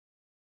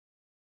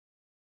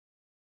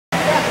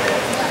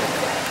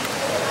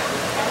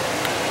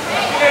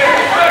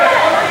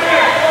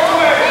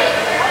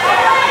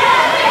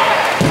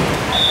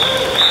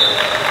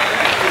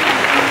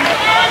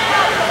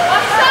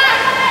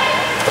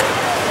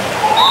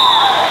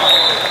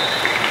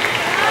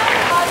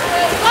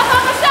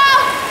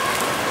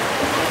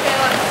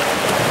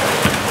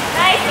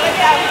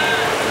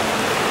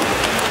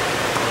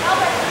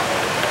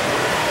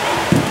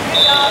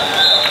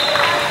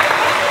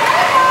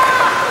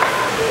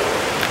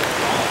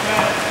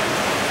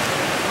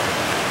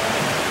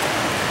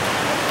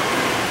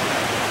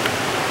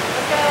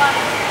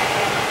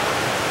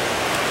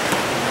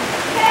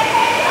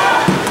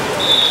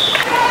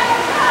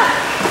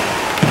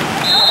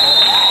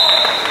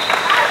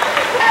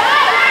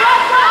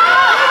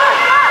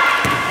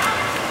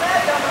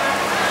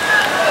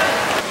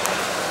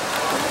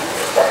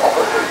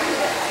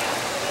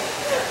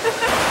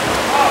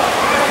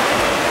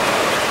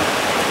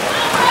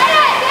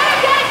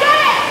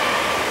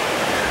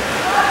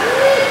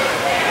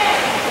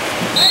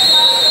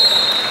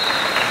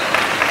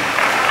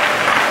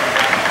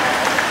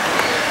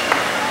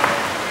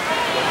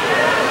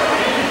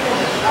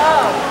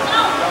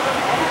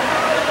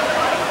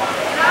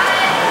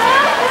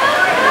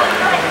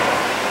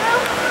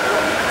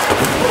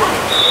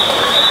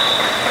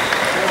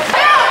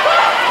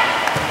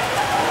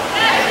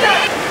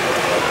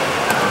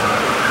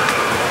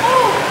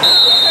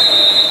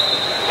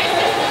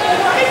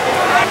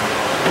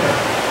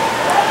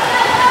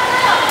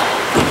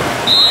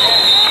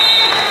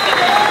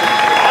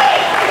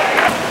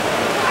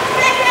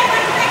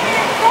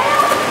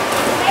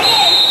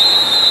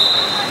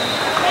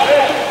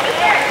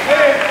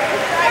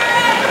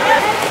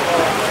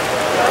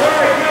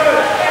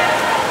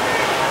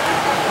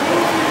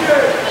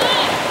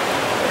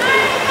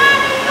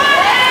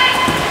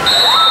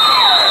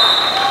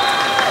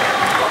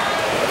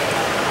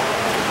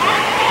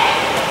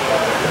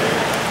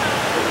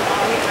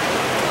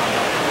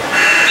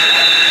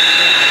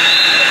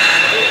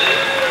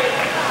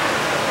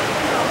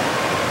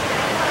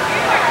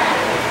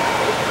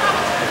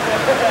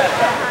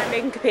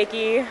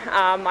Kopecky.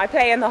 I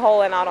play in the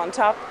hole and out on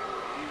top.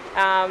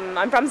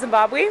 I'm from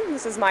Zimbabwe.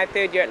 This is my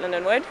 3rd year at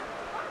Lindenwood.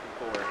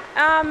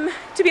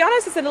 To be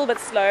honest, it's a little bit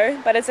slow,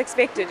 but it's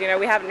expected. You know,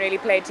 we haven't really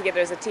played together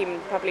as a team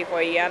properly for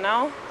a year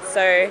now,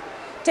 so it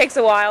takes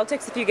a while,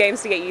 takes a few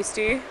games to get used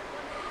to.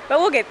 But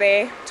we'll get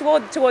there.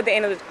 Toward the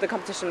end of the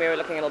competition, we were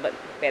looking a little bit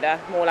better,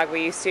 more like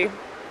we used to.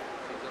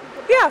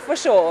 Yeah, for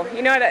sure.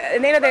 You know, at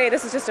the end of the day,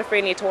 this is just a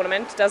friendly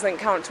tournament. It doesn't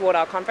count toward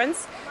our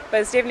conference, but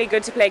it's definitely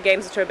good to play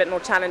games which are a bit more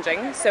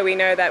challenging, so we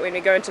know that when we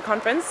go into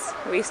conference,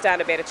 we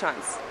stand a better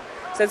chance.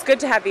 So it's good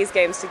to have these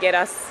games to get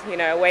us, you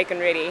know, awake and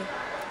ready.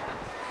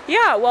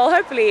 Yeah, well,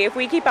 hopefully, if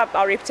we keep up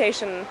our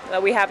reputation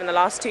that we have in the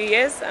last 2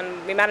 years,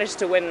 and we manage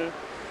to win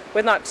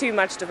with not too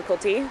much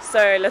difficulty,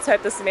 so let's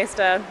hope this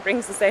semester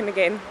brings the same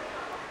again.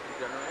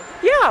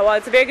 Yeah, well,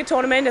 it's a very good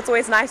tournament. It's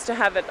always nice to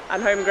have it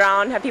on home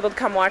ground, have people to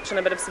come watch and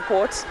a bit of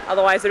support.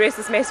 Otherwise, the rest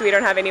of the semester we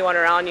don't have anyone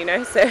around, you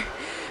know. So,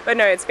 but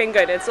no, it's been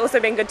good. It's also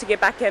been good to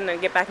get back in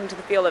and get back into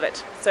the feel of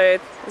it. So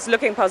it's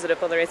looking positive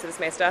for the rest of the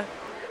semester.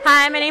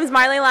 Hi, my name's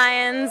Marlee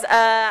Lyons.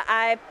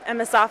 I am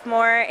a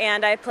sophomore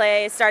and I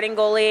play starting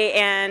goalie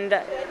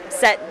and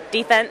set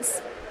defense.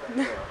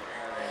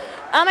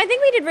 I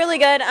think we did really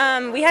good.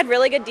 We had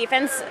really good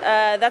defense.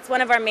 That's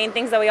one of our main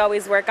things that we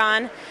always work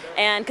on.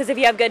 And because if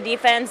you have good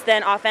defense,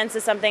 then offense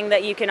is something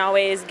that you can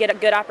always get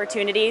good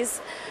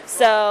opportunities.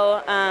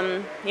 So,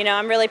 you know,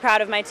 I'm really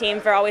proud of my team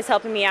for always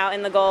helping me out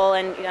in the goal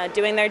and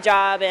doing their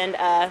job and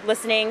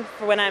listening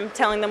for when I'm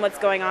telling them what's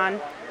going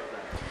on.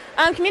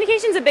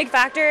 Communication is a big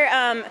factor.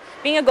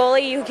 Being a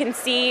goalie, you can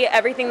see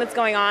everything that's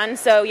going on,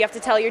 so you have to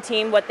tell your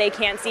team what they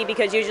can't see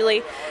because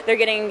usually they're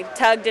getting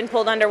tugged and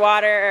pulled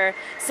underwater or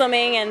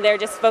swimming and they're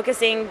just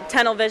focusing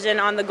tunnel vision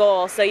on the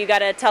goal. So you got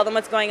to tell them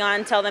what's going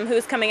on, tell them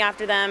who's coming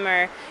after them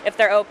or if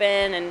they're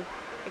open, and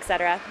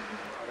etc.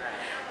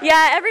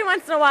 Yeah, every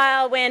once in a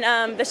while when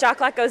the shot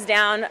clock goes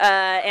down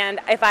and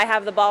if I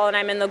have the ball and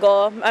I'm in the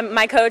goal,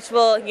 my coach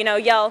will, you know,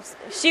 yell,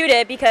 shoot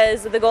it,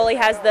 because the goalie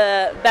has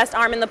the best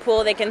arm in the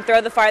pool. They can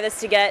throw the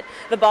farthest to get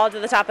the ball to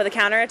the top of the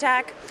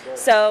counterattack.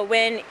 So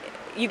when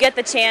you get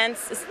the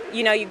chance,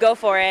 you know, you go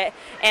for it.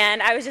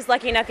 And I was just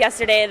lucky enough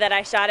yesterday that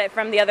I shot it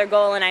from the other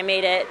goal and I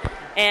made it.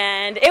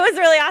 And it was a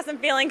really awesome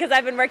feeling because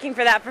I've been working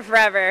for that for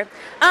forever.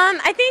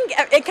 I think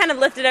it kind of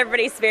lifted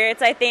everybody's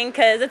spirits, I think,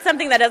 because it's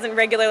something that doesn't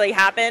regularly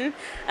happen.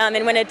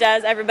 And when it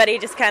does, everybody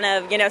just kind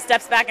of, you know,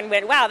 steps back and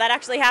went, wow, that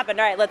actually happened.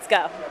 All right, let's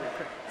go.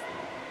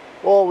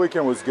 Well,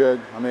 weekend was good.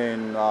 I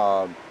mean,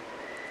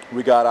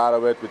 we got out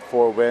of it with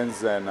 4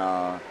 wins and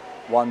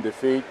 1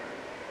 defeat.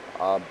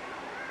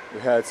 We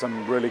had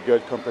some really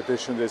good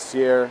competition this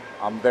year.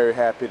 I'm very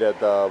happy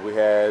that we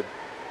had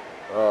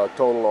a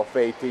total of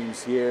 8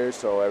 teams here,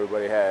 so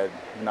everybody had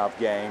enough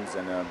games,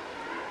 and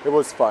it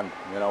was fun,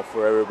 you know,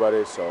 for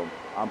everybody, so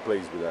I'm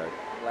pleased with that.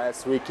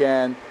 Last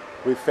weekend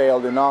we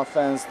failed in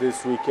offense.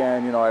 This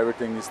weekend, you know,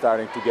 everything is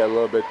starting to get a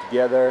little bit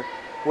together.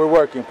 We're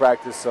working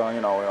practice on,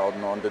 you know,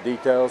 on the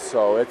details,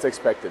 so it's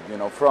expected, you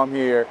know, from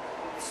here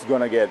it's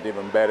gonna get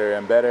even better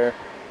and better.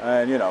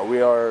 And you know,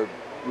 we are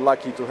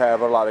lucky to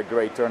have a lot of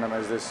great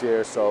tournaments this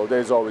year, so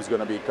there's always going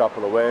to be a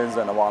couple of wins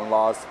and 1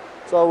 loss.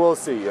 So we'll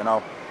see, you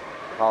know,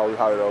 how it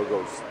all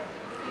goes.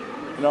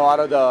 You know, out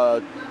of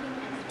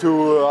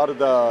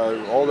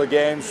all the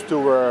games, 2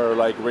 were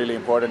like really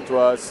important to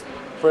us.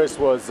 First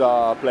was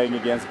playing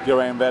against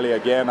Grand Valley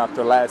again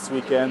after last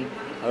weekend.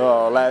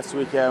 Last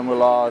weekend we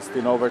lost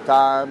in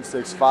overtime,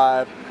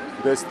 6-5.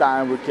 This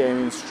time we came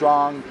in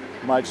strong,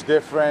 much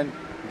different.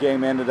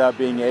 Game ended up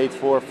being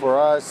 8-4 for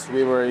us.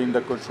 We were in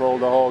the control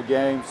the whole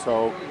game,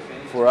 so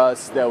for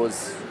us that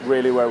was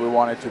really where we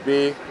wanted to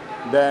be.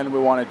 Then we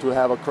wanted to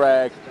have a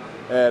crack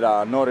at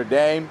Notre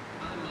Dame.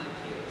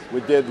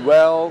 We did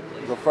well.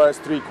 The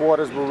first 3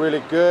 quarters were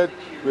really good.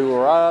 We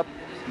were up.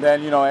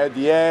 Then, you know, at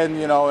the end,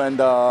 you know, and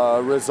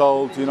the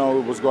result, you know,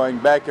 was going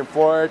back and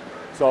forth.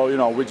 So, you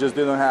know, we just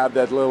didn't have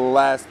that little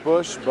last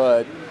push.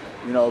 But,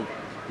 you know,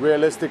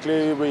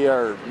 realistically, we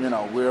are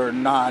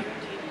not,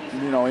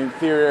 you know,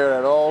 inferior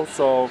at all,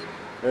 so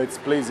it's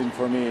pleasing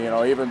for me. You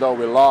know, even though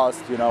we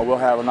lost, you know, we'll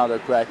have another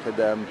crack at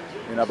them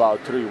in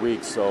about 3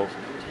 weeks, so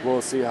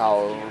we'll see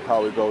how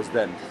it goes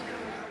then.